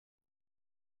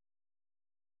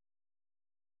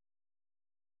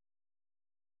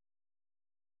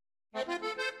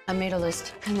I made a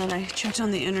list. And then I checked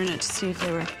on the internet to see if they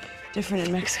were different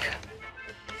in Mexico.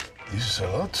 This is a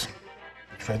lot.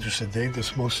 Trying to sedate the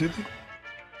small city?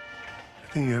 I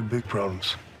think you have big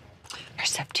problems.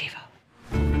 Perceptivo.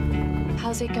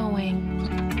 How's it going?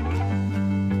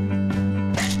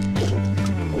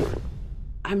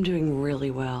 I'm doing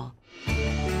really well.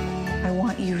 I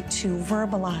want you to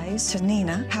verbalize to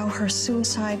Nina how her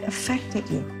suicide affected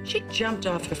you. She jumped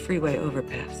off the freeway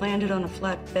overpass, landed on a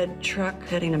flatbed truck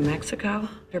heading to Mexico.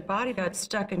 Her body got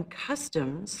stuck in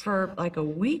customs for like a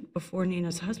week before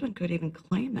Nina's husband could even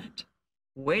claim it.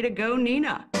 Way to go,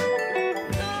 Nina.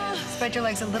 Spread your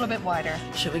legs a little bit wider.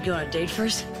 Should we go on a date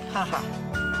first? Haha.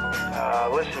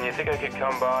 Listen, you think I could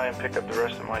come by and pick up the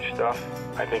rest of my stuff?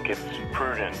 I think it's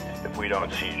prudent if we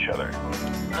don't see each other.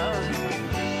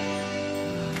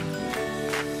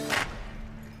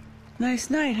 Nice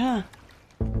night, huh?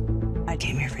 I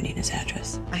came here for Nina's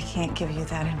address. I can't give you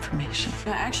that information.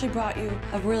 I actually brought you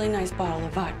a really nice bottle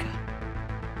of vodka.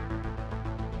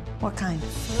 What kind?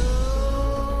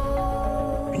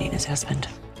 For Nina's husband.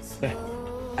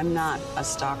 I'm not a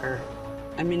stalker.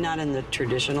 I mean, not in the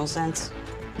traditional sense.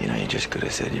 You know, you just could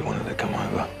have said you wanted to come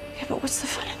over. Yeah, but what's the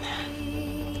fun in that?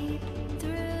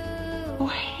 Oh,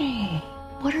 hey.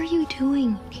 What are you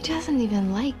doing? He doesn't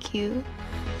even like you.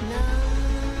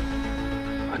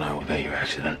 I know about your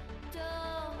accident.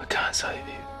 I can't save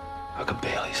you. I could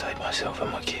barely save myself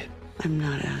and my kid. I'm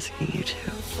not asking you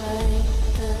to.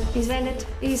 Is Bennett,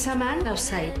 is a man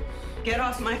outside? Get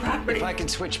off my property. If I could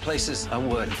switch places, I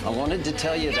would. I wanted to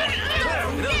tell you that.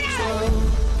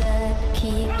 That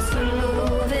keeps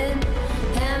moving,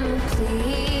 and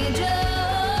please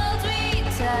just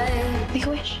retire. Make a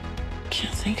wish.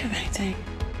 Can't think of anything.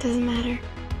 Doesn't matter.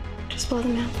 Just blow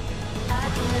them out. I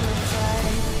can try,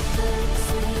 but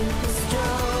sleep is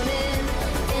drowning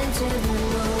into the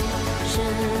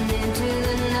ocean, into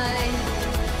the night.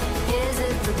 Is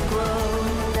it the glow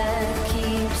that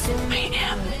keeps you? I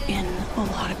am in a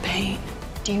lot of pain.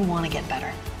 Do you want to get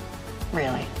better?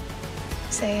 Really?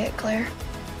 Say it, Claire.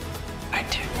 I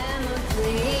do. And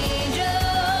please just